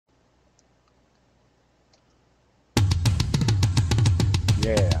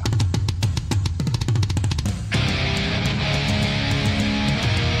Yeah.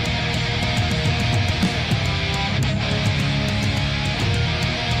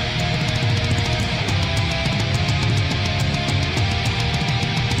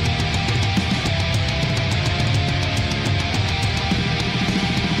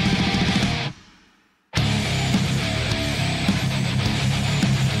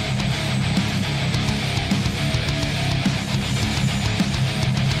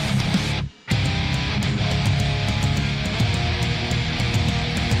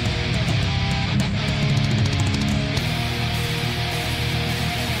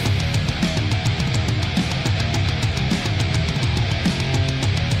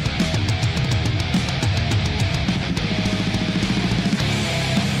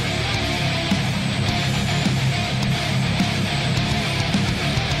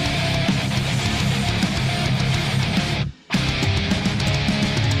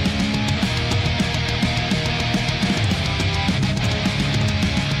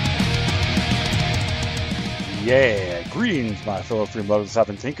 Yeah, greetings, my fellow free lovers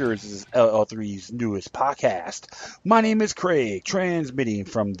and thinkers. This is LL3's newest podcast. My name is Craig, transmitting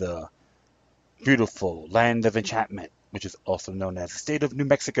from the beautiful land of enchantment, which is also known as the state of New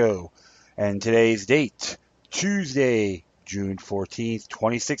Mexico. And today's date, Tuesday, June 14th,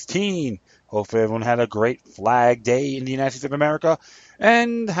 2016. Hopefully everyone had a great Flag Day in the United States of America.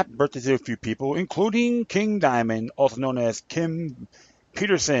 And happy birthday to a few people, including King Diamond, also known as Kim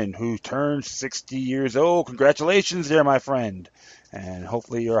Peterson, who turned 60 years old. Congratulations there, my friend. And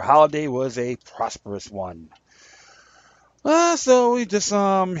hopefully your holiday was a prosperous one. So we just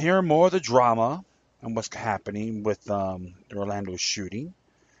hear more of the drama and what's happening with the Orlando shooting.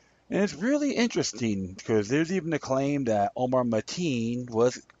 And it's really interesting because there's even a claim that Omar Mateen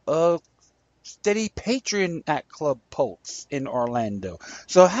was a steady patron at Club Pulse in Orlando.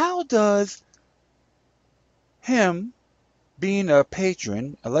 So how does him being a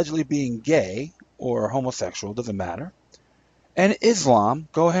patron, allegedly being gay or homosexual, doesn't matter, and Islam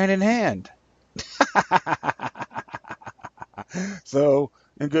go hand in hand? So,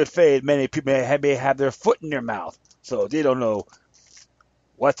 in good faith, many people may have their foot in their mouth, so they don't know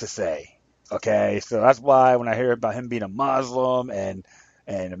what to say. Okay, so that's why when I hear about him being a Muslim and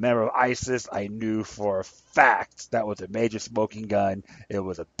a member of ISIS, I knew for a fact that was a major smoking gun. It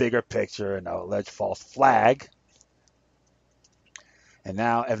was a bigger picture and an alleged false flag. And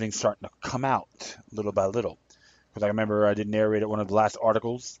now everything's starting to come out little by little. Because I remember I did narrate one of the last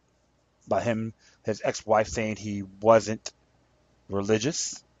articles about him, his ex-wife saying he wasn't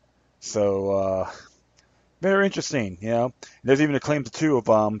religious. So, very interesting, you know. There's even a claim too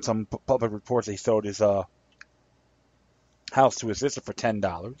of some public reports that he sold his house to his sister for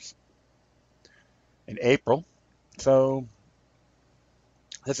 $10 in April. So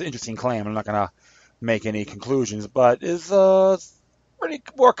that's an interesting claim. I'm not gonna make any conclusions, but it's pretty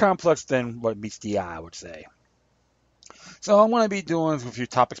more complex than what meets the eye, I would say. So I'm going to be doing a few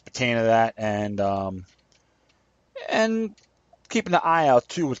topics pertaining to that, and keeping an eye out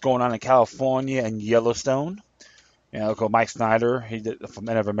too what's going on in California and Yellowstone. You know, Mike Snyder, he did from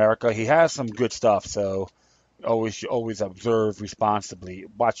Men of America. He has some good stuff, so always observe responsibly.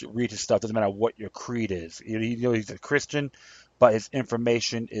 Watch it, read his stuff. Doesn't matter what your creed is. You know, he's a Christian, but his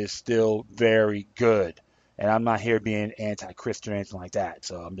information is still very good. And I'm not here being anti-Christian or anything like that.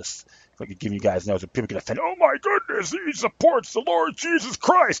 So I'm just like giving you guys notes. People get offended. Oh my goodness, he supports the Lord Jesus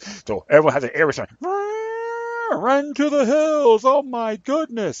Christ. So everyone has an air restraint. Run to the hills. Oh my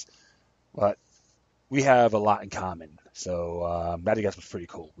goodness. But we have a lot in common. So that I guess was pretty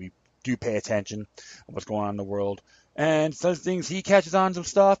cool. We do pay attention to what's going on in the world. And some things he catches on some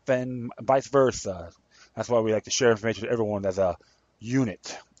stuff and vice versa. That's why we like to share information with everyone as a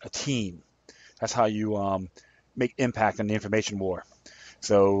unit, a team. That's how you make impact on the information war.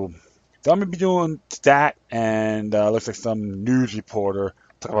 So I'm going to be doing that, and looks like some news reporter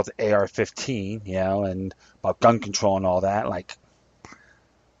talking about the AR-15, you know, and about gun control and all that, like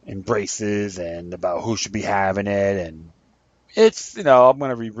embraces and about who should be having it. And it's, you know, I'm going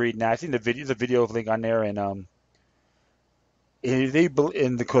to be reading that. I think there's a video link on there, and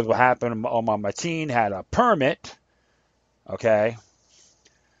because what happened, Omar Mateen had a permit, okay.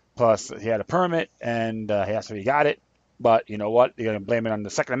 Plus, he had a permit, and that's where he got it. But you know what? You're going to blame it on the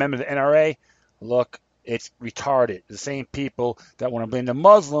Second Amendment of the NRA? Look, it's retarded. The same people that want to blame the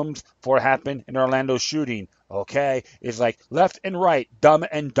Muslims for what happened in Orlando shooting. Okay? It's like left and right, dumb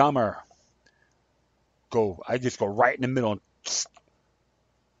and dumber. I just go right in the middle and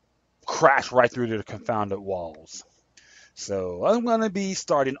crash right through the confounded walls. So I'm going to be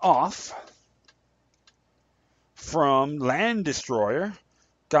starting off from Land Destroyer.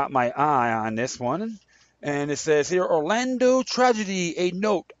 got my eye on this one. And it says here, Orlando Tragedy, a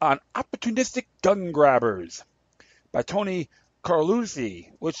note on opportunistic gun grabbers by Tony Carlucci,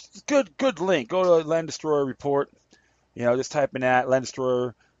 which is good link. Go to Land Destroyer Report. Just type in that,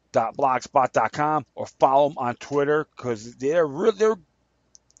 landdestroyer.blogspot.com, or follow them on Twitter, because their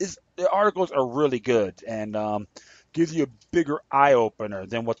articles are really good, and gives you a bigger eye opener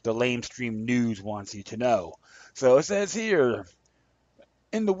than what the lamestream news wants you to know. So it says here,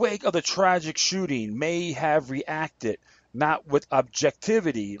 in the wake of the tragic shooting, may have reacted not with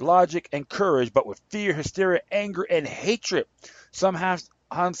objectivity, logic, and courage, but with fear, hysteria, anger, and hatred. Some have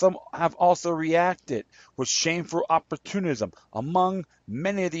also reacted with shameful opportunism. Among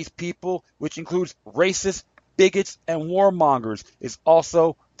many of these people, which includes racists, bigots, and warmongers, is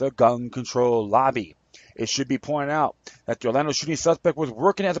also the gun control lobby. It should be pointed out that the Orlando shooting suspect was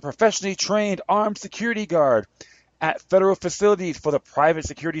working as a professionally trained armed security guard at federal facilities for the private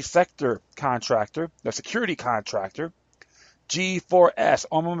security sector contractor, the security contractor, G4S.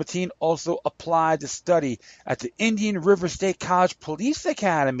 Omar Mateen also applied to study at the Indian River State College Police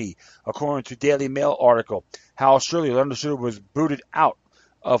Academy, according to Daily Mail article. Hal Shirley, Orlando shooter, was booted out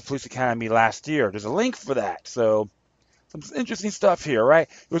of Police Academy last year. There's a link for that. So some interesting stuff here, right?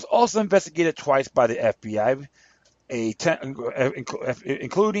 It was also investigated twice by the FBI,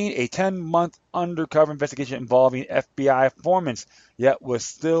 including a 10-month undercover investigation involving FBI informants, yet was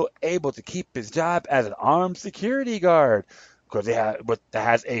still able to keep his job as an armed security guard because that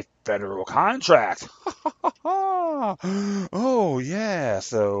has a federal contract. Oh, yeah.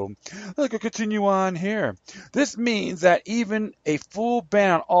 So let's continue on here. This means that even a full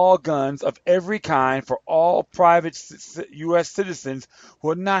ban on all guns of every kind for all private U.S. citizens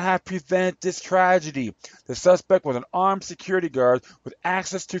would not have prevented this tragedy. The suspect was an armed security guard with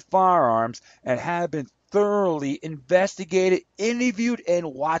access to firearms and had been thoroughly investigated, interviewed, and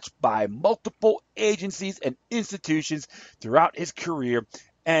watched by multiple agencies and institutions throughout his career,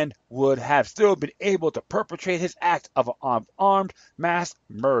 and would have still been able to perpetrate his act of armed mass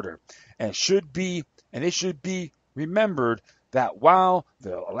murder. And it should be remembered that while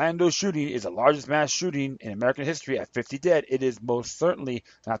the Orlando shooting is the largest mass shooting in American history at 50 dead, it is most certainly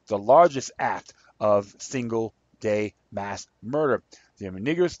not the largest act of single-day mass murder. The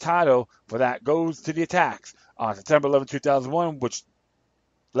omnivorous title for that goes to the attacks on September 11, 2001, which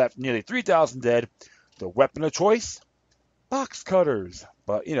left nearly 3,000 dead. The weapon of choice? Box cutters.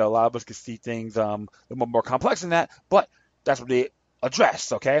 But, a lot of us can see things a little more complex than that, but that's what they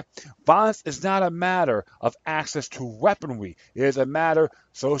address, okay? Violence is not a matter of access to weaponry. It is a matter of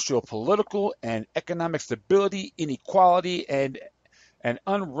socio-political and economic stability, inequality, and an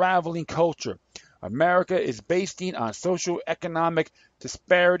unraveling culture. America is based on socio-economic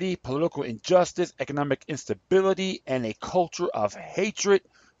disparity, political injustice, economic instability, and a culture of hatred,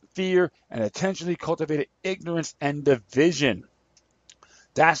 fear, and intentionally cultivated ignorance and division.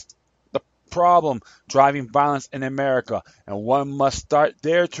 That's the problem driving violence in America, and one must start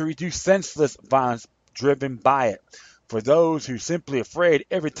there to reduce senseless violence driven by it. For those who are simply afraid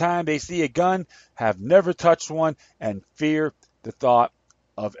every time they see a gun, have never touched one, and fear the thought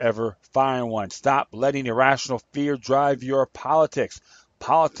of ever firing one. Stop letting irrational fear drive your politics.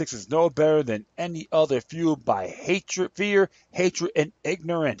 Politics is no better than any other fueled by hatred, fear, hatred, and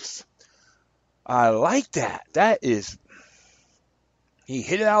ignorance. I like that. He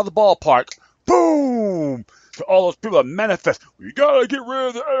hit it out of the ballpark. Boom! To all those people that manifest, we gotta get rid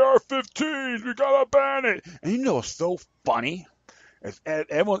of the AR-15s. We gotta ban it. And what's so funny?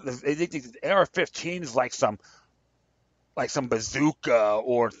 Everyone, they think the AR-15 is like some bazooka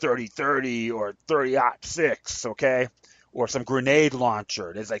or 30-30 or 30-06, okay? Or some grenade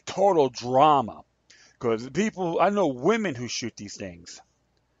launcher. There's like total drama. Because I know women who shoot these things.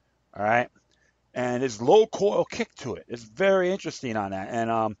 All right? And there's low coil kick to it. It's very interesting on that.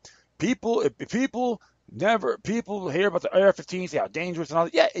 And people hear about the AR-15, say how dangerous and all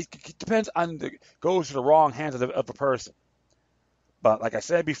that. Yeah, it depends on goes to the wrong hands of a person. But like I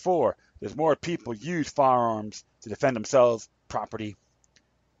said before, there's more people use firearms to defend themselves, property,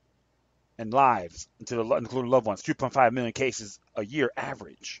 and lives, including loved ones. 2.5 million cases a year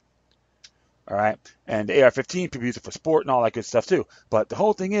average. All right, and the AR-15 people use it for sport and all that good stuff too. But the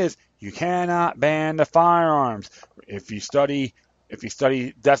whole thing is, you cannot ban the firearms. If you study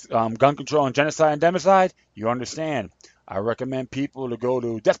gun control and genocide and democide, you understand. I recommend people to go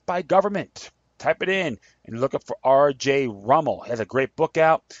to Death by Government. Type it in and look up for R.J. Rummel. He has a great book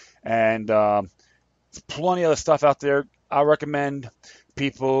out, and there's plenty of other stuff out there. I recommend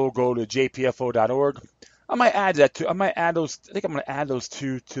people go to jpfo.org. I might add that too. I might add those. I think I'm going to add those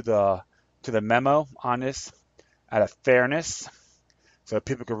two to the memo on this out of fairness. so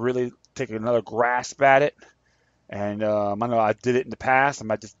people could really take another grasp at it. And I know I did it in the past. I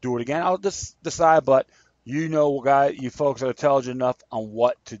might just do it again. I'll just decide. But you folks are intelligent enough on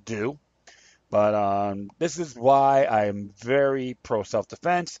what to do. But this is why I'm very pro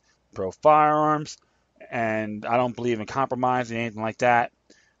self-defense, pro firearms, and I don't believe in compromising anything like that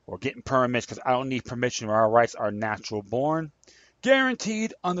or getting permits because I don't need permission. Our rights are natural born,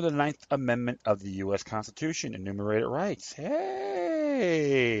 guaranteed under the Ninth Amendment of the U.S. Constitution, enumerated rights.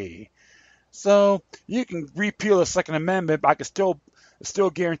 Hey! So you can repeal the Second Amendment, but I can still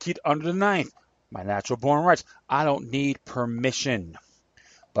guaranteed under the Ninth. My natural born rights. I don't need permission.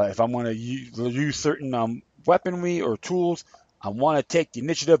 But if I want to use certain weaponry or tools, I want to take the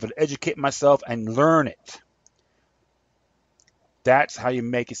initiative and educate myself and learn it. That's how you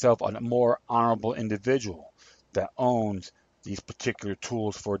make yourself a more honorable individual that owns these particular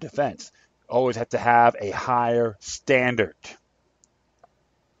tools for defense. Always have to have a higher standard.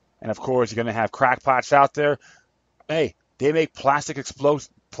 And of course, you're going to have crackpots out there. Hey, they make plastic explosives,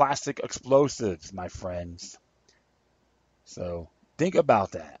 my friends. So think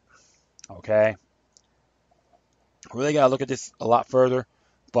about that, okay? Really got to look at this a lot further.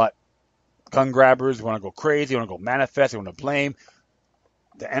 But gun grabbers want to go crazy, want to go manifest, they want to blame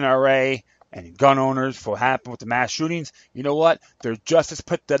the NRA and gun owners for what happened with the mass shootings. You know what? They're just as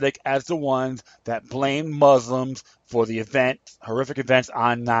pathetic as the ones that blame Muslims for the horrific events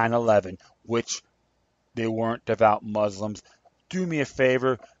on 9/11, which they weren't devout Muslims. Do me a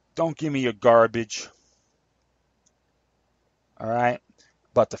favor. Don't give me your garbage. All right?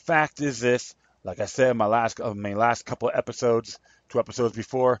 But the fact is this, like I said in my last couple of episodes, 2 episodes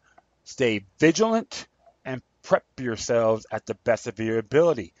before, stay vigilant and prep yourselves at the best of your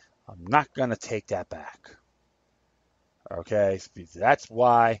ability. I'm not going to take that back. Okay?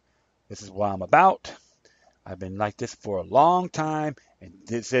 This is what I'm about. I've been like this for a long time, and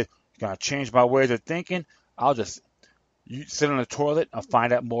this is going to change my ways of thinking. I'll just sit on the toilet and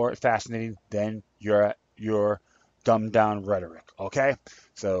find out more fascinating than your dumbed down rhetoric. Okay?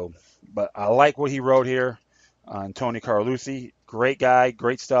 So, but I like what he wrote here on Tony Carlucci. Great guy,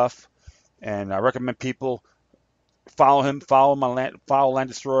 great stuff. And I recommend people follow him, follow Land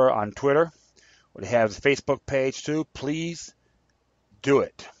Destroyer on Twitter. He has a Facebook page too. Please do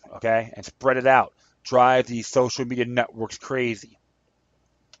it, okay? And spread it out. Drive these social media networks crazy.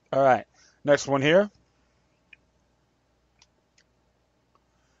 All right, next one here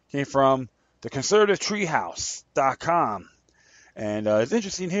came from theconservativetreehouse.com. And it's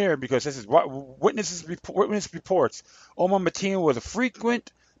interesting here because this is what witness reports. Omar Mateen was a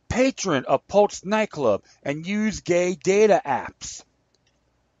frequent patron of Pulse Nightclub and used gay data apps.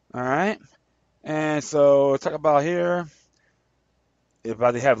 All right. And so talk about here.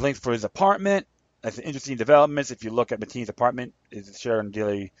 They have links for his apartment. That's an interesting developments. If you look at Mateen's apartment, it's shared in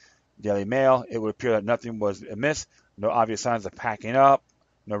Daily Mail. It would appear that nothing was amiss. No obvious signs of packing up.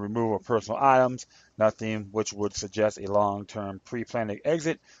 No removal of personal items. Nothing which would suggest a long-term pre-planned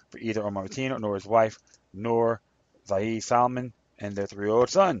exit for either Omar Mateen nor his wife, nor Zaid Salman and their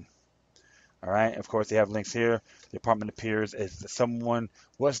 3-year-old son. All right. Of course, they have links here. The apartment appears as someone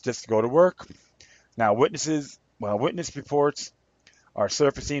was just to go to work. Now, witness reports are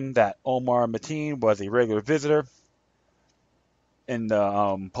surfacing that Omar Mateen was a regular visitor in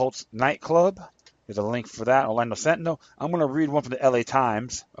the Pulse Nightclub. There's a link for that, Orlando Sentinel. I'm going to read one from the LA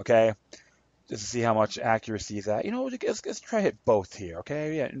Times, okay, just to see how much accuracy is that. Let's try to hit both here,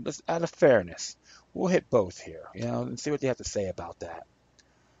 okay? Yeah, out of fairness, we'll hit both here, and see what they have to say about that.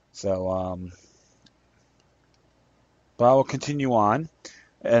 So, but I will continue on.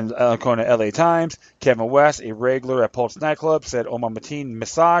 And according to LA Times, Kevin West, a regular at Pulse Nightclub, said Omar Mateen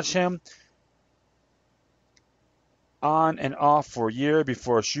massaged him on and off for a year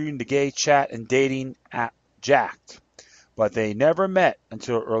before shooting the gay chat and dating app Jacked. But they never met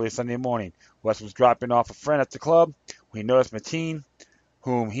until early Sunday morning. West was dropping off a friend at the club when he noticed Mateen,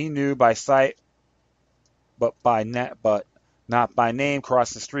 whom he knew by sight but not by name,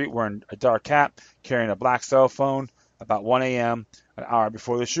 crossed the street wearing a dark cap, carrying a black cell phone about 1 a.m., an hour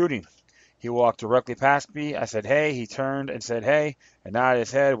before the shooting. He walked directly past me. I said, hey. He turned and said, hey, and nodded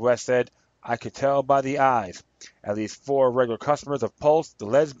his head. West said, I could tell by the eyes. At least 4 regular customers of Pulse, the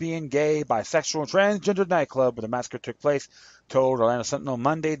lesbian, gay, bisexual, and transgender nightclub where the massacre took place, told Orlando Sentinel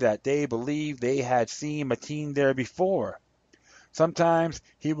Monday that they believed they had seen Mateen there before. Sometimes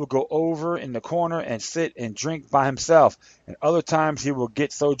he will go over in the corner and sit and drink by himself, and other times he will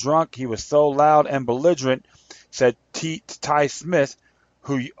get so drunk he was so loud and belligerent, said Ty Smith,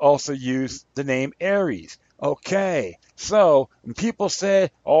 who also used the name Aries, Okay, so when people said,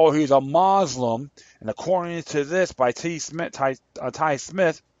 "Oh, he's a Muslim," and according to this by Ty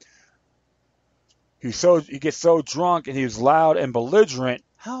Smith, he gets so drunk and he's loud and belligerent.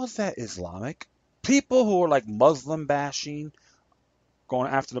 How is that Islamic? People who are like Muslim bashing,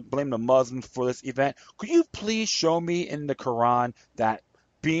 going after blame the Muslims for this event. Could you please show me in the Quran that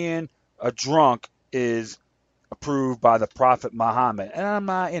being a drunk is approved by the Prophet Muhammad? And I'm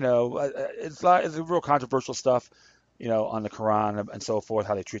not, it's real controversial stuff, on the Quran and so forth,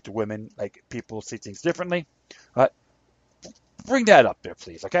 how they treat the women. Like people see things differently. But bring that up there,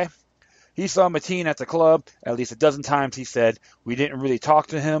 please, okay? He saw Mateen at the club at least a dozen times. He said we didn't really talk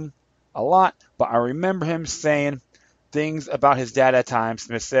to him a lot, but I remember him saying things about his dad at times.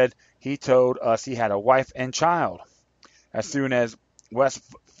 Smith said he told us he had a wife and child. As soon as West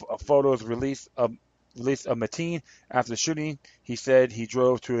photos released of Mateen after the shooting, he said he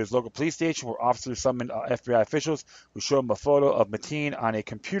drove to his local police station where officers summoned FBI officials who showed him a photo of Mateen on a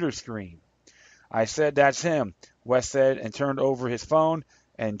computer screen. I said, "That's him," West said, and turned over his phone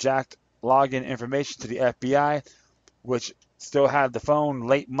and jacked login information to the FBI, which still had the phone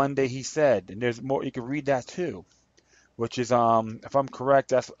late Monday, he said. And there's more, you can read that too, which is, if I'm correct,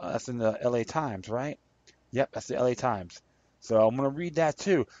 that's in the LA Times, right? Yep, that's the LA Times. So I'm going to read that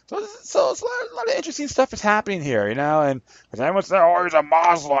too. So it's a lot of interesting stuff is happening here, and because everyone said, "Oh, he's a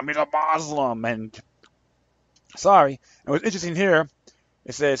Muslim," and sorry. And what's interesting here,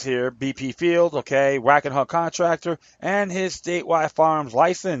 it says here, BP Field, okay, Wackenhut contractor, and his statewide firearms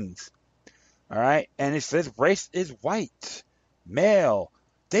license. All right, and it says race is white, male,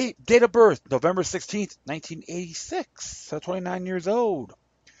 date of birth November 16th, 1986, so 29 years old.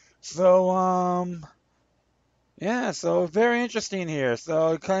 So yeah, so very interesting here.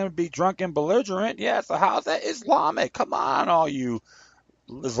 So claim to be drunk and belligerent. Yeah, so how's that Islamic? Come on, all you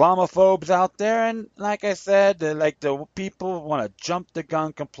Islamophobes out there. And like I said, the people want to jump the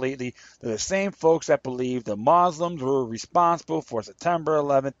gun completely. They're the same folks that believe the Muslims were responsible for September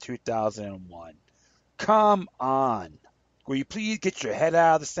 11th, 2001. Come on. Will you please get your head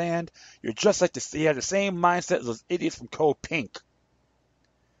out of the sand? You're just like you have the same mindset as those idiots from Code Pink.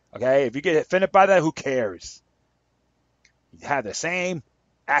 Okay, if you get offended by that, who cares? You have the same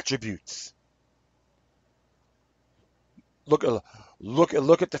attributes. Look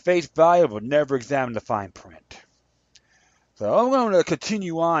at the face value, but never examine the fine print. So I'm going to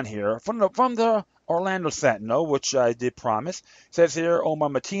continue on here from the Orlando Sentinel, which I did promise. It says here Omar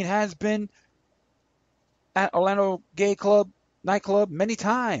Mateen has been at Orlando nightclub many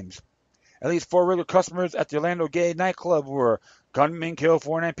times. At least 4 regular customers at the Orlando Gay nightclub were gunmen killed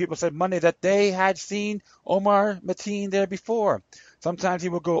 49 people said Monday that they had seen Omar Mateen there before. Sometimes he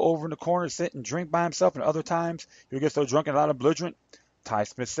would go over in the corner, sit and drink by himself, and other times he would get so drunk and loud and belligerent, Ty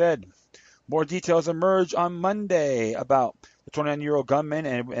Smith said. More details emerged on Monday about the 29-year-old gunman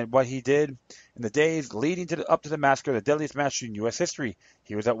and what he did in the days leading up to the massacre, the deadliest massacre in U.S. history.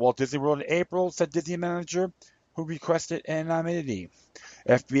 He was at Walt Disney World in April, said Disney manager who requested anonymity.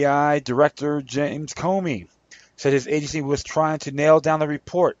 FBI Director James Comey said his agency was trying to nail down the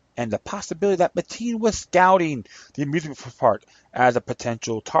report and the possibility that Mateen was scouting the amusement park as a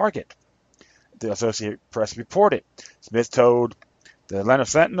potential target. The Associated Press reported. Smith told the Atlanta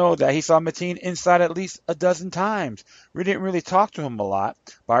Sentinel that he saw Mateen inside at least a dozen times. We didn't really talk to him a lot,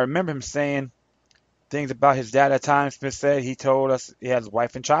 but I remember him saying things about his dad at times. Smith said he told us he has a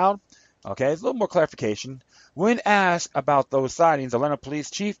wife and child. Okay, there's a little more clarification. When asked about those sightings, Atlanta Police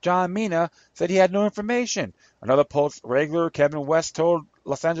Chief John Mina said he had no information. Another Post regular, Kevin West, told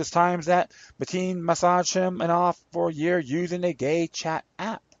Los Angeles Times that Mateen massaged him and off for a year using a gay chat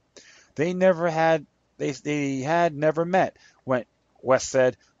app. They had never met, West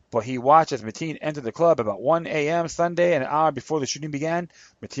said, but he watched as Mateen entered the club about 1 a.m. Sunday, an hour before the shooting began.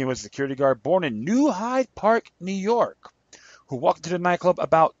 Mateen was a security guard born in New Hyde Park, New York, who walked into the nightclub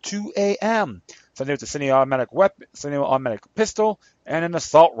about 2 a.m. Sunday with a semi-automatic pistol, and an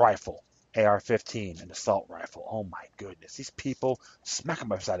assault rifle, AR-15, an assault rifle. Oh my goodness, these people smack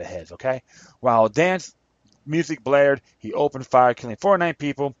them upside the heads, okay? While dance music blared, he opened fire, killing 49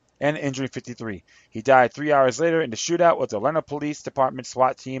 people and injuring 53. He died 3 hours later in the shootout with the Atlanta Police Department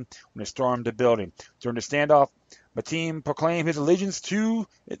SWAT team when they stormed the building. During the standoff, Mateen proclaimed his allegiance to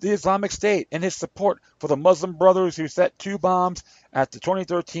the Islamic State and his support for the Muslim Brothers who set 2 bombs at the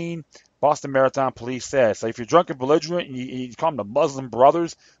 2013 Boston Marathon, police said. So if you're drunk and belligerent and you call them the Muslim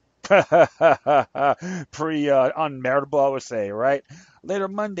Brothers, pretty unmeritable, I would say, right? Later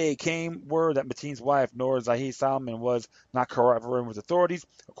Monday came word that Mateen's wife, Noor Zahid Salman, was not cooperating with authorities,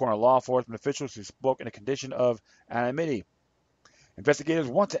 according to law enforcement officials who spoke in a condition of anonymity. Investigators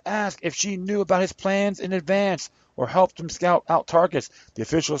want to ask if she knew about his plans in advance or helped him scout out targets. The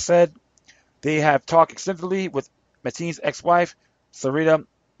official said they have talked extensively with Mateen's ex-wife, Sarita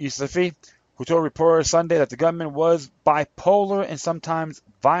Yusufi, who told reporters Sunday that the gunman was bipolar and sometimes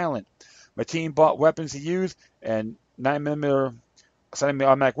violent. Mateen bought weapons to use, and 9mm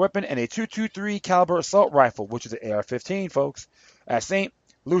semi-automatic weapon and a .223 caliber assault rifle, which is an AR-15, folks, at St.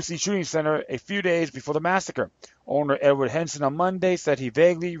 Lucie Shooting Center a few days before the massacre. Owner Edward Henson on Monday said he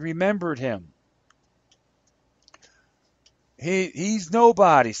vaguely remembered him. He's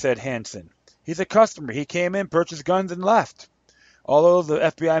nobody, said Henson. He's a customer. He came in, purchased guns, and left. Although the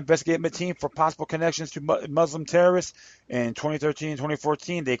FBI investigated Mateen for possible connections to Muslim terrorists in 2013 and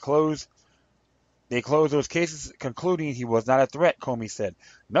 2014, they closed those cases, concluding he was not a threat, Comey said.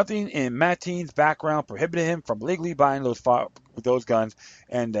 Nothing in Mateen's background prohibited him from legally buying those guns,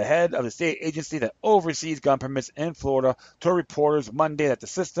 and the head of the state agency that oversees gun permits in Florida told reporters Monday that the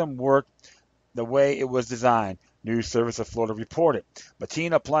system worked the way it was designed. News Service of Florida reported.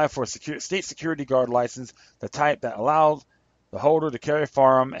 Mateen applied for a state security guard license, the type that allowed the holder to carry a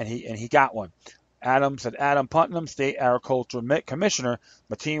firearm, and he got one. Adam Putnam, State Agricultural Commissioner.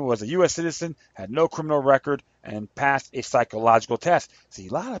 Mateen was a U.S. citizen, had no criminal record, and passed a psychological test. See,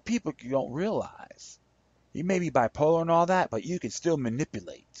 a lot of people don't realize you may be bipolar and all that, but you can still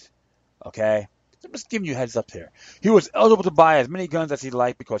manipulate. Okay? I'm just giving you a heads up here. He was eligible to buy as many guns as he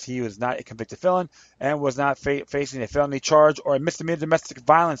liked because he was not a convicted felon and was not facing a felony charge or a misdemeanor domestic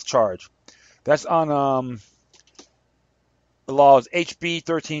violence charge. That's on the law is HB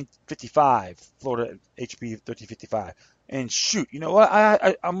 1355, Florida HB 1355. And shoot, you know what?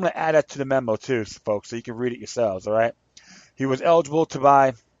 I'm going to add that to the memo too, folks, so you can read it yourselves, all right? He was eligible to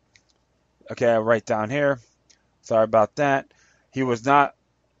buy, okay, I'll write down here. Sorry about that. He was not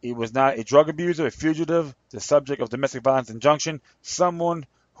a drug abuser, a fugitive, the subject of domestic violence injunction, someone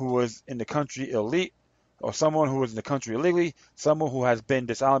who was in the country illegally, someone who has been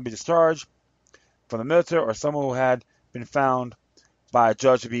dishonorably discharged from the military, or someone who had been found by a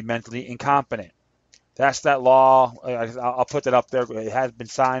judge to be mentally incompetent. That's that law. I'll put that up there. It has been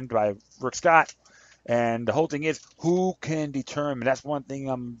signed by Rick Scott. And the whole thing is, who can determine? That's one thing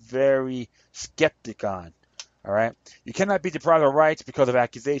I'm very skeptic on. All right? You cannot be deprived of rights because of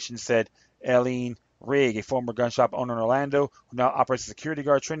accusations, said Eileen Rigg, a former gun shop owner in Orlando who now operates a security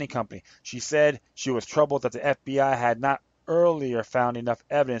guard training company. She said she was troubled that the FBI had not earlier found enough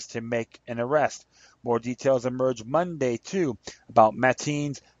evidence to make an arrest. More details emerged Monday, too, about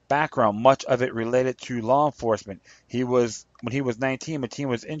Mateen's background, much of it related to law enforcement. When he was 19, Mateen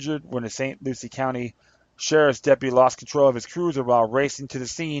was injured when the St. Lucie County Sheriff's deputy lost control of his cruiser while racing to the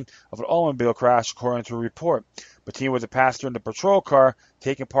scene of an automobile crash, according to a report. Mateen was a passenger in the patrol car,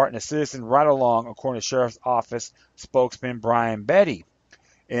 taking part in a citizen ride-along, according to Sheriff's Office spokesman Brian Betty.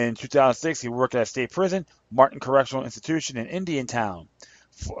 In 2006, he worked at a state prison, Martin Correctional Institution in Indiantown,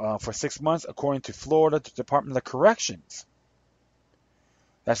 for 6 months, according to Florida Department of Corrections.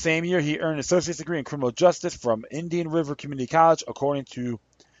 That same year, he earned an associate's degree in criminal justice from Indian River Community College, according to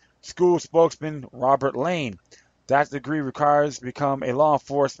school spokesman Robert Lane. That degree requires to become a law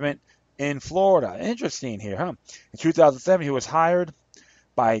enforcement in Florida. Interesting here, huh? In 2007, he was hired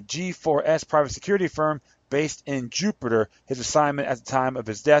by G4S private security firm based in Jupiter. His assignment at the time of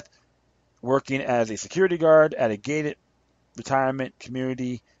his death, working as a security guard at a gated retirement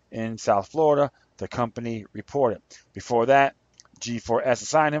community in South Florida, the company reported. Before that, G4S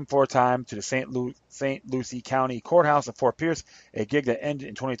assigned him for a time to the St. Lucie County Courthouse in Fort Pierce, a gig that ended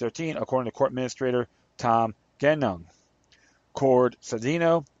in 2013, according to court administrator Tom Genung. Cord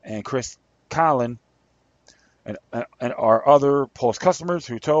Cedino and Chris Collin and our other Pulse customers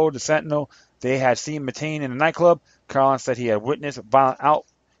who told the Sentinel they had seen Mateen in a nightclub. Collin said he had witnessed violent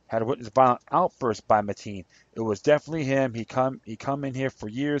outbursts by Mateen. It was definitely him. He come in here for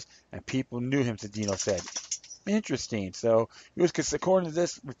years, and people knew him, Cedino said. Interesting. So he was, according to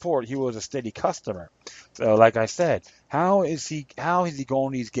this report, he was a steady customer. So, like I said, how is he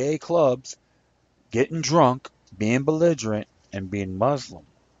going to these gay clubs, getting drunk, being belligerent, and being Muslim?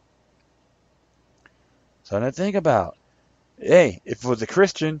 Something to think about. Hey, if it was a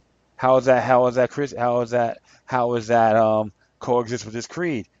Christian, how is that coexist with his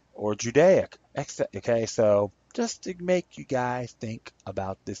creed or Judaic? Okay, so just to make you guys think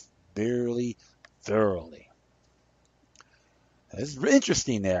about this very thoroughly. It's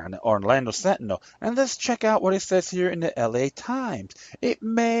interesting there in the Orlando Sentinel. And let's check out what it says here in the LA Times. It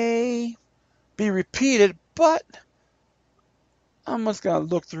may be repeated, but I'm just going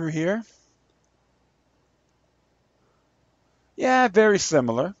to look through here. Yeah, very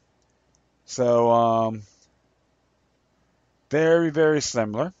similar. So, Very, very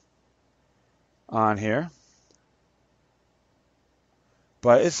similar on here.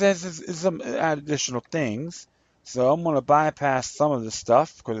 But it says it's some additional things. So I'm going to bypass some of this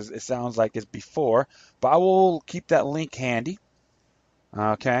stuff because it sounds like it's before. But I will keep that link handy.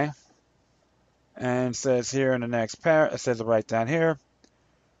 Okay. And it says here in the next paragraph, it says right down here,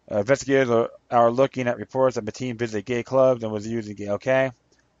 investigators are looking at reports that Mateen visited gay clubs and was using gay. Okay.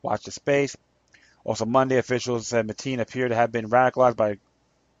 Watch the space. Also Monday, officials said Mateen appeared to have been radicalized by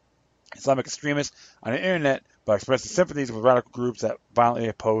Islamic extremists on the internet, but expressed sympathies with radical groups that violently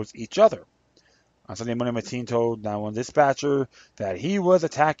oppose each other. On Sunday morning, Mateen told 911 dispatcher that he was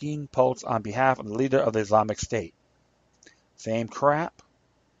attacking Pulse on behalf of the leader of the Islamic State. Same crap.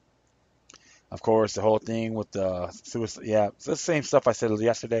 Of course, the whole thing with the suicide, yeah, it's the same stuff I said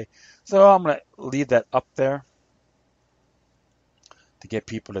yesterday. So I'm going to leave that up there to get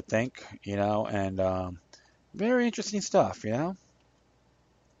people to think, and very interesting stuff,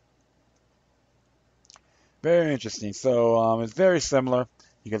 Very interesting. So it's very similar.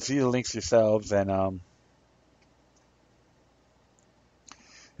 You can see the links yourselves, and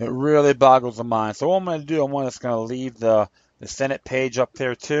it really boggles the mind. So what I'm going to do, I'm just going to leave the Senate page up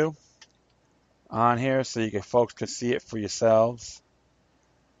there too on here so folks can see it for yourselves.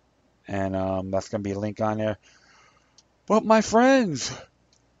 And that's going to be a link on there. But my friends,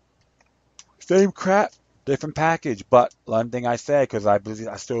 same crap, different package. But one thing I said, because I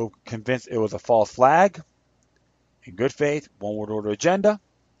still convinced it was a false flag, in good faith, one world order agenda.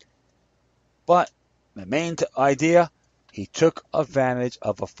 But the main idea, he took advantage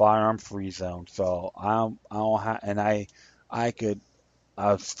of a firearm-free zone. So I'm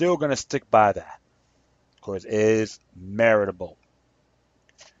still gonna stick by that because it is meritable.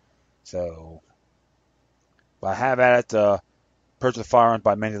 So, but I have at it to purchase firearms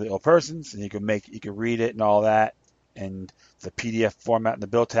by mentally ill persons, and you can read it and all that, and the PDF format and the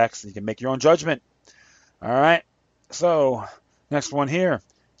bill text, and you can make your own judgment. All right. So next one here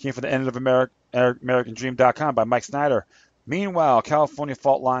came from the end of AmericanDream.com by Mike Snyder. Meanwhile, California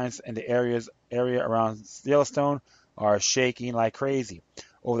fault lines in the area around Yellowstone are shaking like crazy.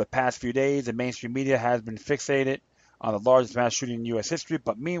 Over the past few days, the mainstream media has been fixated on the largest mass shooting in U.S. history,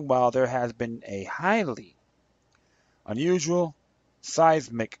 but meanwhile, there has been a highly unusual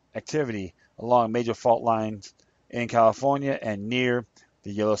seismic activity along major fault lines in California and near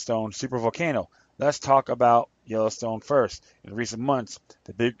the Yellowstone supervolcano. Let's talk about Yellowstone first. In recent months,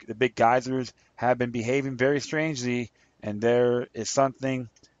 the big geysers have been behaving very strangely, and there is something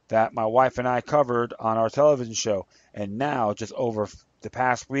that my wife and I covered on our television show. And now, just over the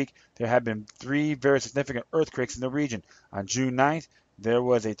past week, there have been 3 very significant earthquakes in the region. On June 9th, there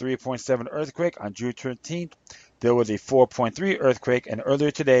was a 3.7 earthquake. On June 13th, there was a 4.3 earthquake, and earlier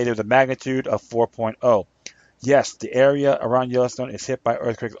today, there was a magnitude of 4.0. Yes, the area around Yellowstone is hit by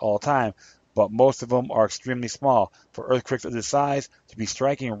earthquakes all the time, but most of them are extremely small. For earthquakes of this size to be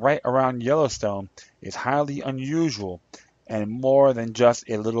striking right around Yellowstone is highly unusual and more than just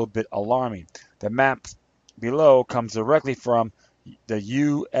a little bit alarming. The map below comes directly from the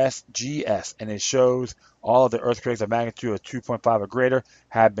USGS, and it shows all of the earthquakes of magnitude of 2.5 or greater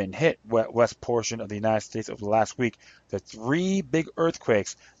have been hit west portion of the United States over the last week. The 3 big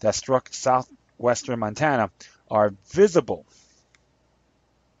earthquakes that struck southwestern Montana are visible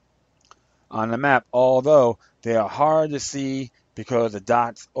on the map, although they are hard to see because the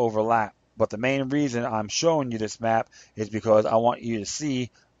dots overlap. But the main reason I'm showing you this map is because I want you to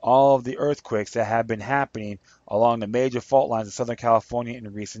see all of the earthquakes that have been happening along the major fault lines in Southern California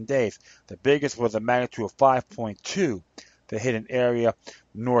in recent days. The biggest was a magnitude of 5.2 that hit an area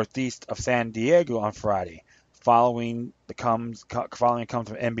northeast of San Diego on Friday. Following comes from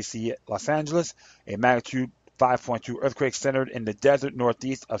NBC Los Angeles, a magnitude 5.2 earthquake centered in the desert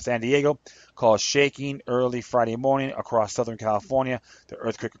northeast of San Diego, caused shaking early Friday morning across Southern California. The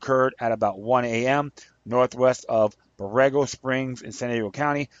earthquake occurred at about 1 a.m. northwest of Borrego Springs in San Diego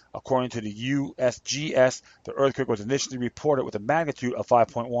County. According to the USGS, the earthquake was initially reported with a magnitude of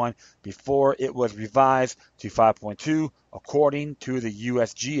 5.1 before it was revised to 5.2, according to the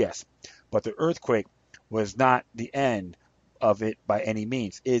USGS. But the earthquake was not the end of it by any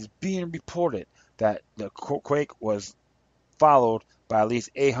means. It is being reported that the quake was followed by at least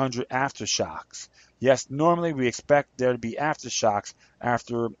 800 aftershocks. Yes, normally we expect there to be aftershocks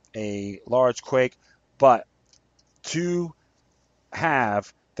after a large quake, but to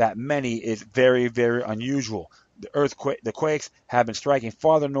have that many is very, very unusual. The quakes have been striking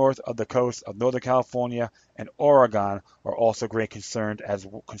farther north of the coast of Northern California, and Oregon are also great concern as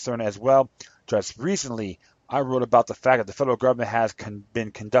well. Just recently, I wrote about the fact that the federal government has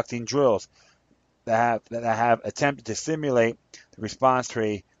been conducting drills that have attempted to simulate the response to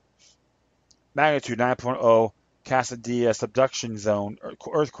a magnitude 9.0 Cascadia subduction zone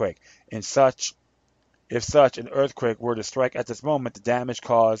earthquake. If such an earthquake were to strike at this moment, the damage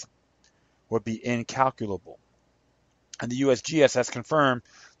caused would be incalculable. And the USGS has confirmed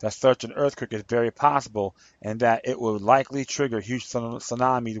that such an earthquake is very possible and that it will likely trigger huge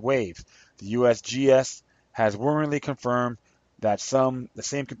tsunami waves. The USGS has worryingly confirmed that the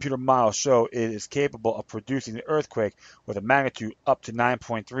same computer models show it is capable of producing an earthquake with a magnitude up to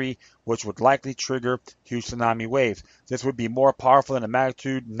 9.3, which would likely trigger huge tsunami waves. This would be more powerful than a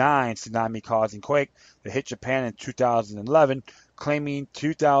magnitude 9 tsunami-causing quake that hit Japan in 2011, claiming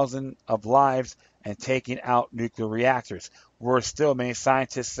 2,000 of lives and taking out nuclear reactors. Worse still, many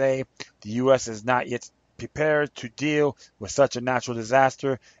scientists say the U.S. is not yet prepared to deal with such a natural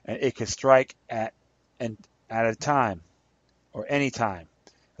disaster, and it could strike at a time or any time.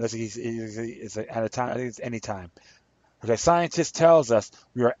 It's at a time. I think it's any time. Okay, scientists tells us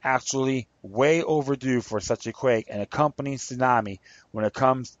we are actually way overdue for such a quake and accompanying tsunami when it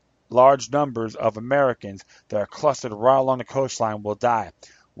comes. Large numbers of Americans that are clustered right along the coastline will die.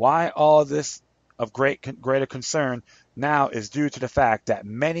 Why all this of greater concern now is due to the fact that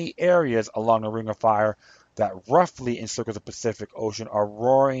many areas along the Ring of Fire that roughly encircle the Pacific Ocean are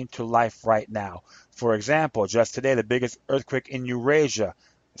roaring to life right now. For example, just today, the biggest earthquake in Eurasia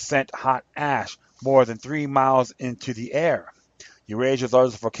sent hot ash more than 3 miles into the air. Eurasia's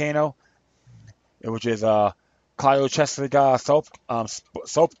largest volcano, which is Klyocheshiga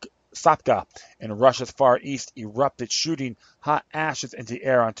Sopka in Russia's far east, erupted, shooting hot ashes into the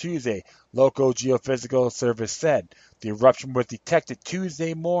air on Tuesday, local geophysical service said. The eruption was detected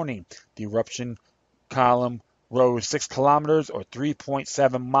Tuesday morning. The eruption column rose 6 kilometers or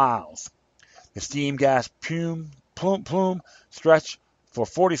 3.7 miles. The steam gas plume stretched for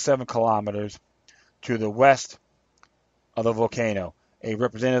 47 kilometers to the west of the volcano. A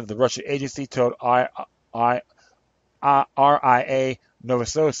representative of the Russian agency told RIA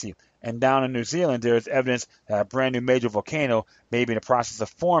Novosti. And down in New Zealand, there is evidence that a brand new major volcano may be in the process of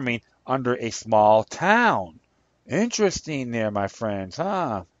forming under a small town. Interesting there, my friends,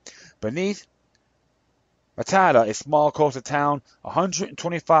 huh? Beneath Matada, a small coastal town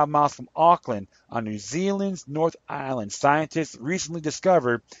 125 miles from Auckland on New Zealand's North Island, scientists recently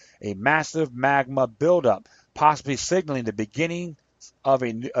discovered a massive magma buildup, possibly signaling the beginning of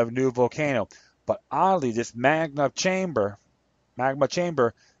a new volcano. But oddly, this magma chamber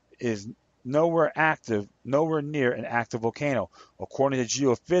is nowhere near an active volcano. According to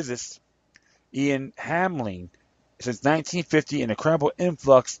geophysicist Ian Hamling, since 1950, an incredible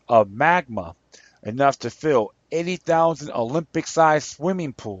influx of magma, enough to fill 80,000 Olympic-sized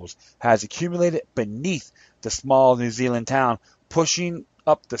swimming pools, has accumulated beneath the small New Zealand town, pushing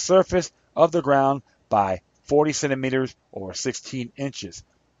up the surface of the ground by 40 centimeters or 16 inches.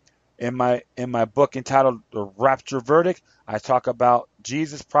 In my book entitled The Rapture Verdict, I talk about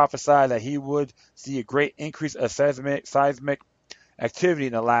Jesus prophesied that he would see a great increase of seismic activity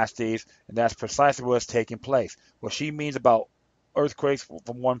in the last days, and that's precisely what is taking place. What she means about earthquakes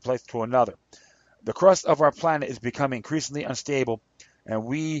from one place to another. The crust of our planet is becoming increasingly unstable, and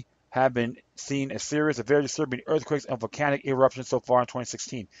we have been seeing a series of very disturbing earthquakes and volcanic eruptions so far in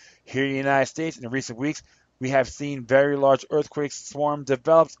 2016. Here in the United States, in recent weeks, we have seen very large earthquake swarm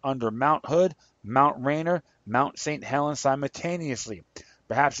developed under Mount Hood, Mount Rainier, Mount St. Helens simultaneously.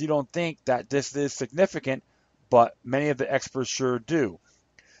 Perhaps you don't think that this is significant, but many of the experts sure do.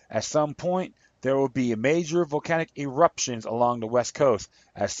 At some point, there will be major volcanic eruptions along the West Coast.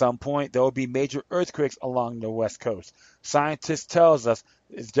 At some point, there will be major earthquakes along the West Coast. Scientists tell us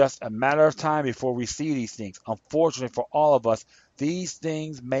it's just a matter of time before we see these things. Unfortunately for all of us, these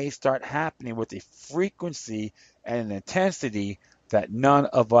things may start happening with a frequency and an intensity that none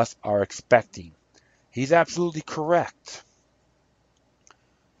of us are expecting. He's absolutely correct.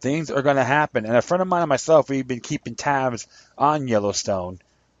 Things are going to happen. And a friend of mine and myself, we've been keeping tabs on Yellowstone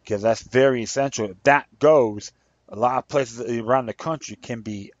because that's very essential. If that goes, a lot of places around the country can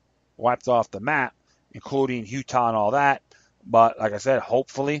be wiped off the map, including Utah and all that. But like I said,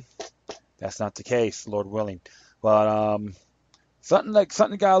 hopefully that's not the case, Lord willing. But something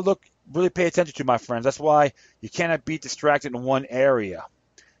you gotta really pay attention to, my friends. That's why you cannot be distracted in one area.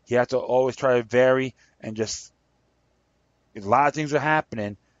 You have to always try to vary and just. A lot of things are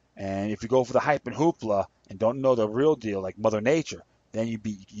happening, and if you go for the hype and hoopla and don't know the real deal, like Mother Nature, then you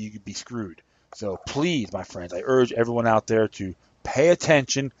could be screwed. So please, my friends, I urge everyone out there to pay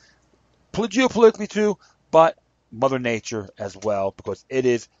attention, geopolitically too, but Mother Nature as well, because it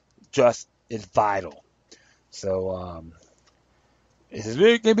is vital. So This is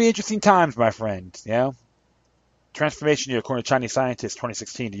going to be interesting times, my friends. You know, transformation year according to Chinese scientists,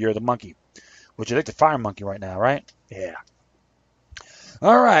 2016, the year of the monkey, which is like the fire monkey right now, right? Yeah.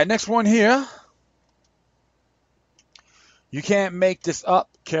 All right, next one here. You can't make this up.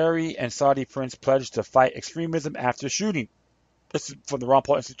 Kerry and Saudi prince pledged to fight extremism after shooting. This is from the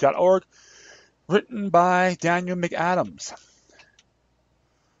ronpaulinstitute.org, written by Daniel McAdams.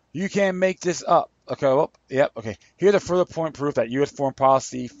 You can't make this up. Okay, well, yep, okay. Here's a further point proof that U.S. foreign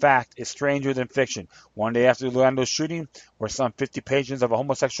policy fact is stranger than fiction. One day after the Orlando shooting, where some 50 patrons of a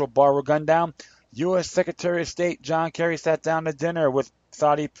homosexual bar were gunned down, U.S. Secretary of State John Kerry sat down to dinner with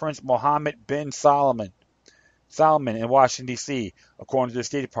Saudi Prince Mohammed bin Salman in Washington, D.C., according to the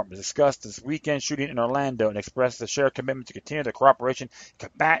State Department, discussed this weekend shooting in Orlando and expressed a shared commitment to continue the cooperation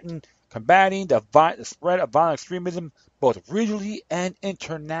combating the spread of violent extremism both regionally and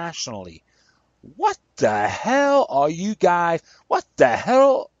internationally. What the hell are you guys? What the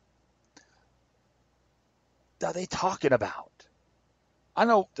hell are they talking about? I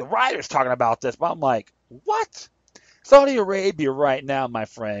know the writer's talking about this, but I'm like, what? Saudi Arabia right now, my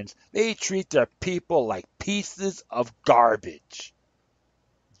friends, they treat their people like pieces of garbage.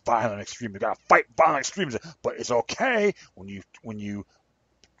 Violent extremism. You gotta fight violent extremism, but it's okay when you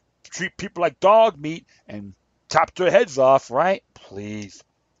treat people like dog meat and chop their heads off, right? Please.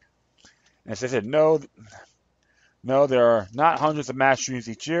 And as I said, no, there are not hundreds of mass shootings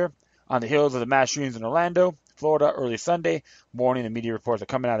each year. On the heels of the mass shootings in Orlando, Florida, early Sunday morning, the media reports are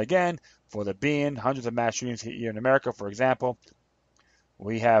coming out again for there being hundreds of mass shootings here in America. For example,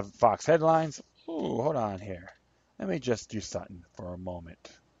 we have Fox headlines. Ooh, hold on here. Let me just do something for a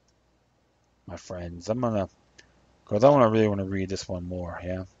moment, my friends. Because I really want to read this one more,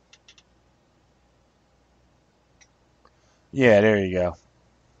 yeah? Yeah, there you go.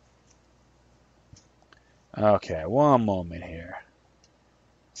 Okay, one moment here.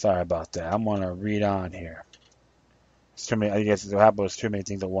 Sorry about that. I'm going to read on here. It's too many. I guess what happens is too many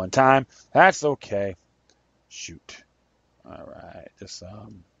things at one time. That's okay. Shoot. All right. Just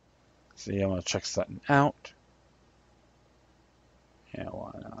see. I'm going to check something out. Yeah,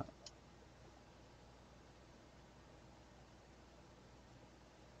 why not?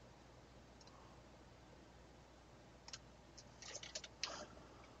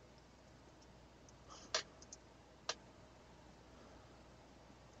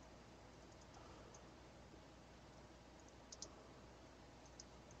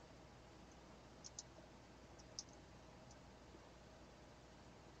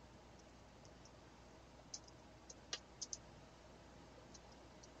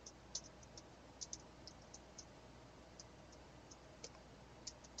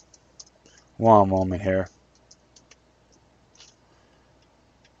 One moment here.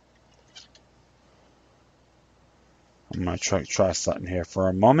 I'm going to try something here for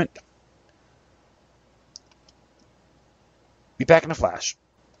a moment. Be back in a flash.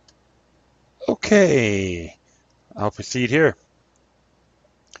 Okay. I'll proceed here.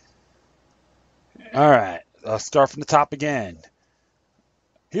 All right. I'll start from the top again.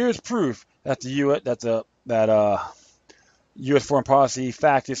 Here's proof that U.S. foreign policy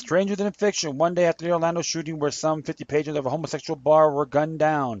fact is stranger than fiction. One day after the Orlando shooting, where some 50 patrons of a homosexual bar were gunned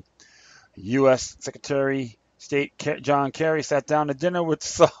down, U.S. Secretary of State John Kerry sat down to dinner with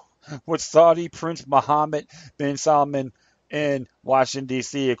Saudi Prince Mohammed bin Salman in Washington,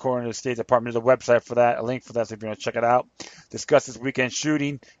 D.C., according to the State Department. There's a website for that, a link for that, so if you want to check it out. Discussed this weekend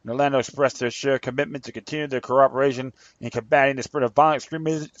shooting in Orlando, expressed their shared commitment to continue their cooperation in combating the spread of violent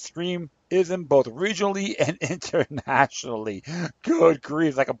extremism both regionally and internationally. Good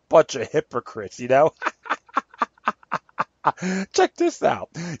grief, like a bunch of hypocrites, you know? Check this out.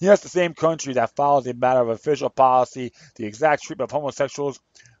 Yes, the same country that follows the matter of official policy, the exact treatment of homosexuals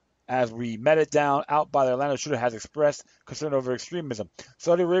as we met it down out by the Orlando shooter has expressed concern over extremism.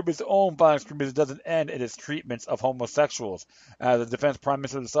 Saudi Arabia's own violent extremism doesn't end in its treatments of homosexuals. As the defense prime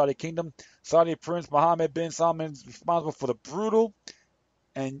minister of the Saudi kingdom, Saudi Prince Mohammed bin Salman is responsible for the brutal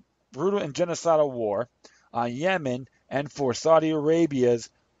and genocidal war on Yemen and for Saudi Arabia's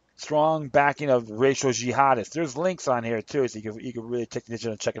strong backing of racial jihadists. There's links on here too, so you can really take the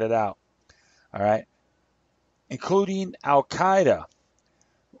initiative and check it out. All right, including Al Qaeda.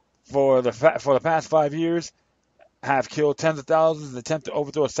 For the past 5 years, have killed tens of thousands in an attempt to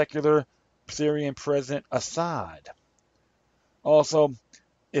overthrow a secular Syrian President Assad. Also,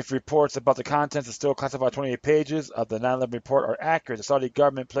 if reports about the contents of still classified 28 pages of the 9/11 report are accurate, the Saudi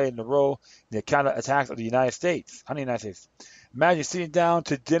government played a role in the counter attacks of the United States. Imagine sitting down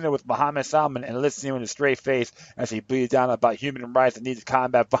to dinner with Mohammed Salman and listening with a straight face as he bleeds down about human rights and needs to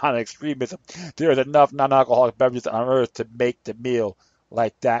combat violent extremism. There is enough non-alcoholic beverages on earth to make the meal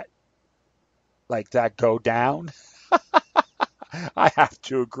like that go down. I have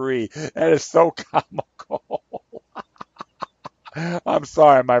to agree. That is so comical. I'm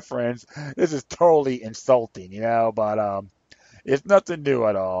sorry, my friends. This is totally insulting, but it's nothing new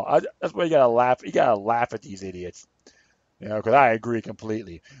at all. That's why you gotta laugh. You gotta laugh at these idiots, because I agree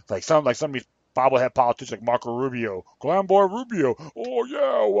completely. Some of these bobblehead politicians like Marco Rubio, Glam Boy Rubio. Oh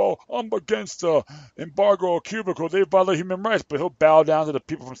yeah, well I'm against the embargo of Cuba because they violate human rights, but he'll bow down to the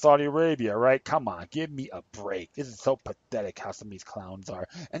people from Saudi Arabia, right? Come on, give me a break. This is so pathetic how some of these clowns are,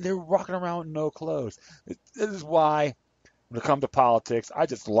 and they're walking around with no clothes. This is why when it comes to politics, I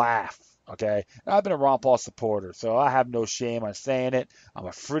just laugh. Okay, and I've been a Ron Paul supporter, so I have no shame on saying it. I'm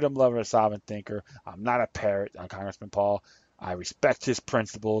a freedom lover and sovereign thinker. I'm not a parrot on Congressman Paul. I respect his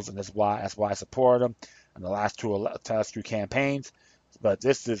principles, and that's why I support him in the last two campaigns. But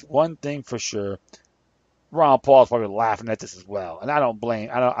this is one thing for sure. Ron Paul's probably laughing at this as well, and I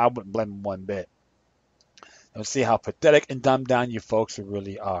wouldn't blame him one bit. You'll see how pathetic and dumbed down you folks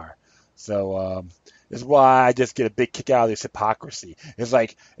really are. So is why I just get a big kick out of this hypocrisy. It's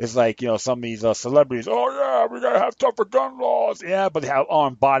like some of these celebrities. Oh yeah, we gotta have tougher gun laws. Yeah, but they have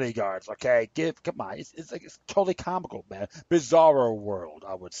armed bodyguards. Okay, come on. It's totally comical, man. Bizarro world,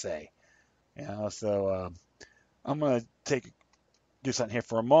 I would say. So I'm gonna do something here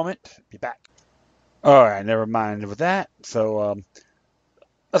for a moment. Be back. All right, never mind with that. So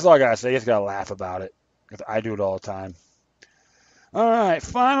that's all I gotta say. You just gotta laugh about it because I do it all the time. All right,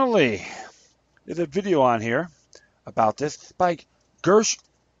 finally. There's a video on here about this by Gersh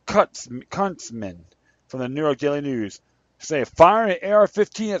Kuntzman from the New York Daily News. Say, firing an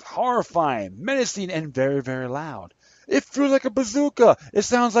AR-15 is horrifying, menacing, and very, very loud. It feels like a bazooka. It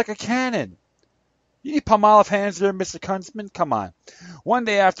sounds like a cannon. You need Palmolive hands there, Mr. Kuntzman? Come on. One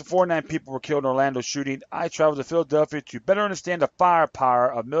day after 49 people were killed in Orlando shooting, I traveled to Philadelphia to better understand the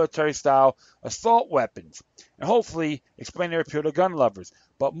firepower of military-style assault weapons and hopefully explain their appeal to gun lovers.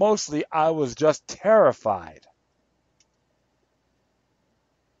 But mostly, I was just terrified.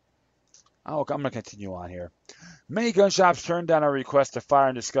 I'm going to continue on here. Many gun shops turned down our request to fire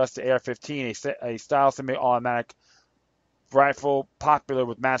and discuss the AR-15, a style semi-automatic rifle popular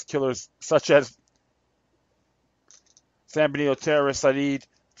with mass killers such as San Benito terrorist Saeed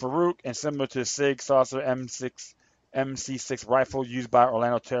Farouk and similar to the Sig Saucer MC6 rifle used by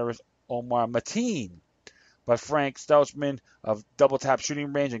Orlando terrorist Omar Mateen. But Frank Stelchman of Double Tap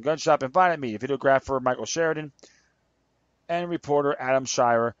Shooting Range and Gun Shop invited me, videographer Michael Sheridan, and reporter Adam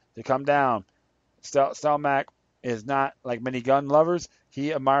Shire to come down. Stelmack is not like many gun lovers.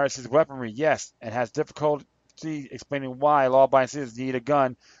 He admires his weaponry, yes, and has difficulty explaining why law-abiding citizens need a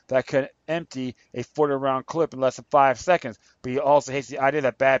gun that can empty a 40-round clip in less than 5 seconds. But he also hates the idea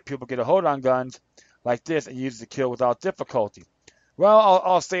that bad people get a hold on guns like this and use it to kill without difficulty. Well,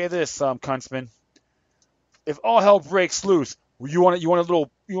 I'll say this, Kuntzman. If all hell breaks loose, you want a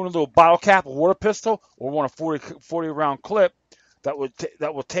little bottle cap, a water pistol, or want a 40-round clip that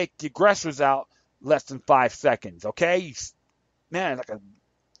will take the aggressors out less than 5 seconds. Okay, man,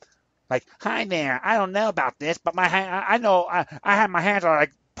 like, hi there. I don't know about this, but I know I have my hands on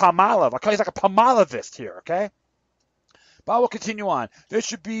like Palmolive. I call you like a Palmolivist here, okay? But I will continue on. There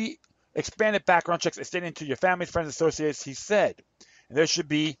should be expanded background checks extending to your family, friends, associates, he said. And there should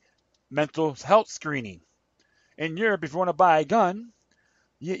be mental health screening. In Europe, if you want to buy a gun,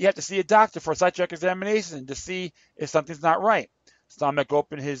 you have to see a doctor for a psychiatric examination to see if something's not right. Stomach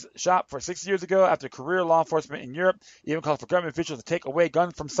opened his shop 6 years ago after career law enforcement in Europe even called for government officials to take away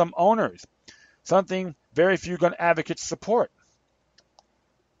guns from some owners, something very few gun advocates support.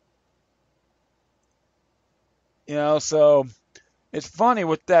 So it's funny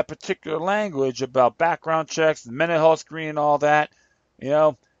with that particular language about background checks and mental health screening and all that.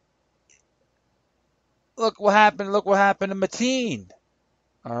 Look what happened to Mateen.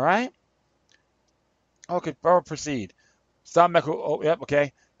 All right? Okay, I'll proceed.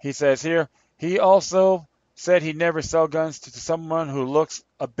 Okay. He says here, he also said he never sell guns to someone who looks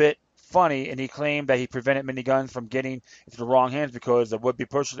a bit funny, and he claimed that he prevented many guns from getting into the wrong hands because the would-be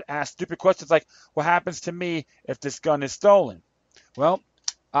purchaser would ask stupid questions like, what happens to me if this gun is stolen? Well,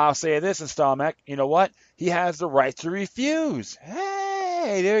 I'll say this in Stalmack, you know what? He has the right to refuse.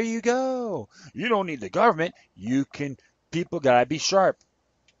 Hey, there you go. You don't need the government. People gotta be sharp.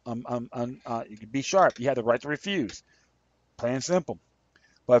 You can be sharp. You have the right to refuse. Plain and simple.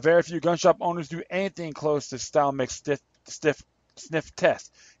 But very few gun shop owners do anything close to Stalmack's sniff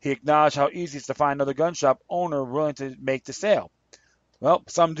test. He acknowledged how easy it is to find another gun shop owner willing to make the sale. Well,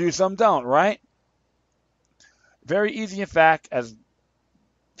 some do, some don't, right? Very easy, in fact, as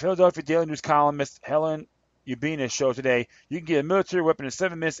Philadelphia Daily News columnist Helen Ubina showed today, you can get a military weapon in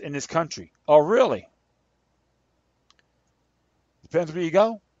 7 minutes in this country. Oh, really? Depends where you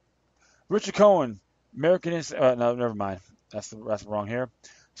go. Richard Cohen, American... no, never mind. That's wrong here.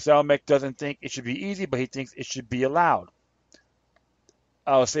 Selmack doesn't think it should be easy, but he thinks it should be allowed.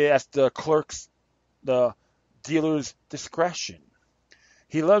 I'll say that's the dealer's discretion.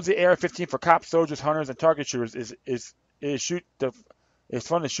 He loves the AR-15 for cops, soldiers, hunters, and target shooters. It's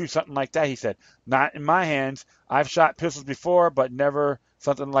fun to shoot something like that, he said. Not in my hands. I've shot pistols before, but never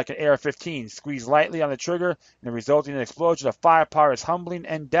something like an AR-15. Squeeze lightly on the trigger, and the resulting explosion of firepower is humbling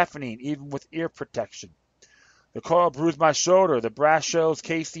and deafening, even with ear protection. The coil bruised my shoulder. The brass shell's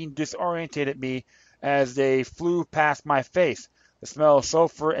casing disorientated me as they flew past my face. The smell of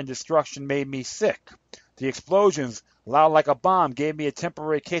sulfur and destruction made me sick. The explosions, loud like a bomb, gave me a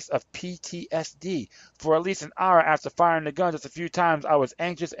temporary case of PTSD. For at least an hour after firing the gun just a few times, I was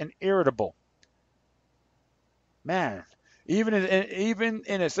anxious and irritable. Man, even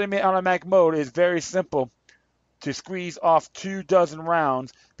in a semi-automatic mode, it's very simple to squeeze off 24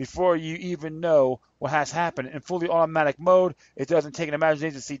 rounds before you even know what has happened. In fully automatic mode, it doesn't take an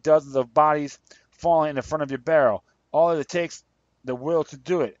imagination to see dozens of bodies falling in the front of your barrel. All it takes the will to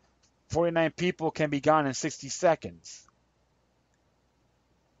do it. 49 people can be gone in 60 seconds.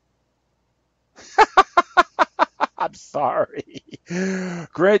 I'm sorry.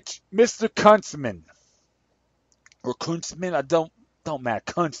 Great Mr. Kuntzman. Or Kuntzman, I don't matter.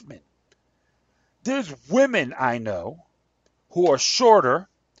 Kuntzman. There's women I know who are shorter,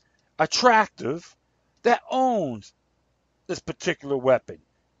 attractive, that owns this particular weapon.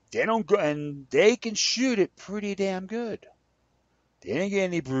 They don't go, and they can shoot it pretty damn good. They didn't get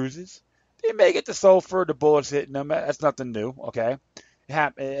any bruises. They may get the sulfur, the bullets hitting them. That's nothing new, okay?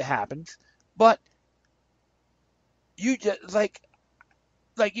 It happens. But you just like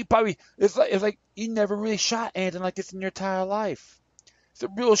you probably it's like you never really shot anything like this in your entire life. It's a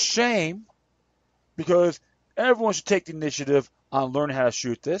real shame because everyone should take the initiative on learning how to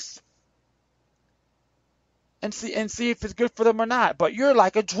shoot this and see if it's good for them or not. But you're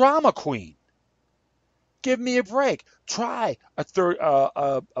like a drama queen. Give me a break. Try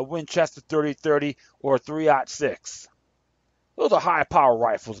a Winchester 30-30 or a 3-06. Those are high-power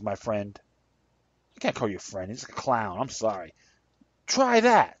rifles, my friend. I can't call you a friend. He's a clown. I'm sorry. Try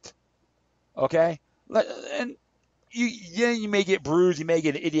that. Okay? And you may get bruised. You may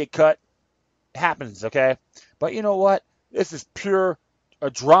get an idiot cut. It happens, okay? But you know what? This is pure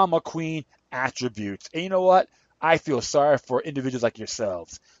a drama queen attributes. And you know what? I feel sorry for individuals like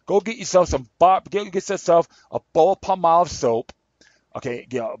yourselves. Go get yourself get yourself a bowl of Palmolive soap. Okay,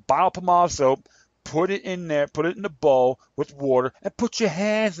 get a bottle of Palmolive soap. Put it in there. Put it in the bowl with water, and put your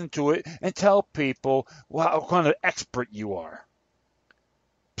hands into it and tell people what kind of expert you are.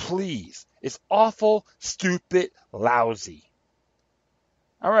 Please, it's awful, stupid, lousy.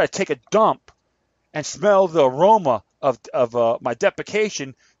 I'd rather take a dump and smell the aroma of my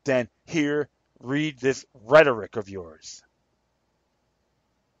defecation than read this rhetoric of yours.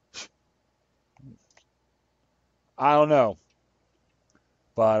 I don't know.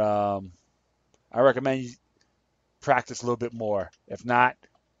 But I recommend you practice a little bit more. If not,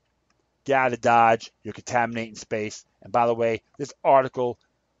 get out of Dodge. You're contaminating space. And by the way, this article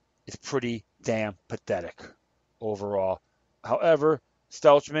is pretty damn pathetic overall. However,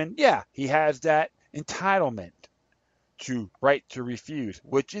 Stelchman, yeah, he has that entitlement to right to refuse,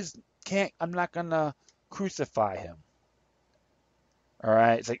 which is I'm not gonna crucify him. All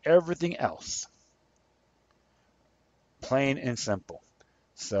right, it's like everything else, plain and simple.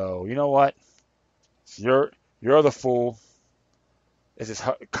 So you know what? You're the fool. This is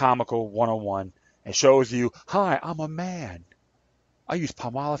comical 101. It shows you, hi, I'm a man. I use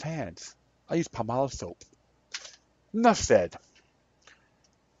Palmolive hands. I use Palmolive soap. Enough said.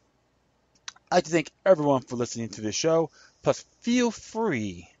 I'd like to thank everyone for listening to this show. Plus, feel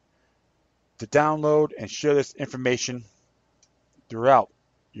free to download and share this information throughout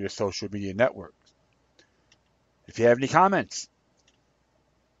your social media networks. If you have any comments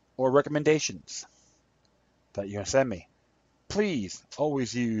or recommendations that you're going to send me, please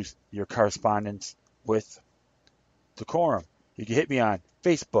always use your correspondence with decorum. You can hit me on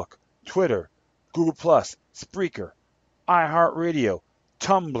Facebook, Twitter, Google+, Spreaker, iHeartRadio,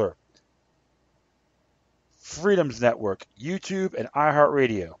 Tumblr, Freedoms Network, YouTube, and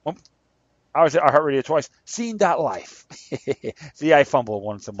iHeartRadio. I always say iHeartRadio twice. Scene.life. See, I fumble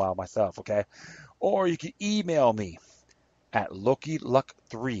once in a while myself, okay? Or you can email me at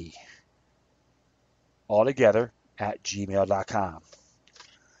LokiLuck3, all together at gmail.com.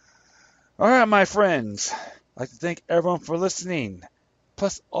 All right, my friends, I'd like to thank everyone for listening.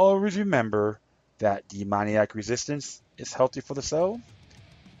 Plus, always remember that demoniac resistance is healthy for the soul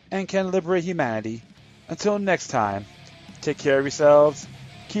and can liberate humanity. Until next time, take care of yourselves,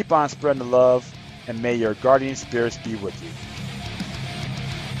 keep on spreading the love, and may your guardian spirits be with you.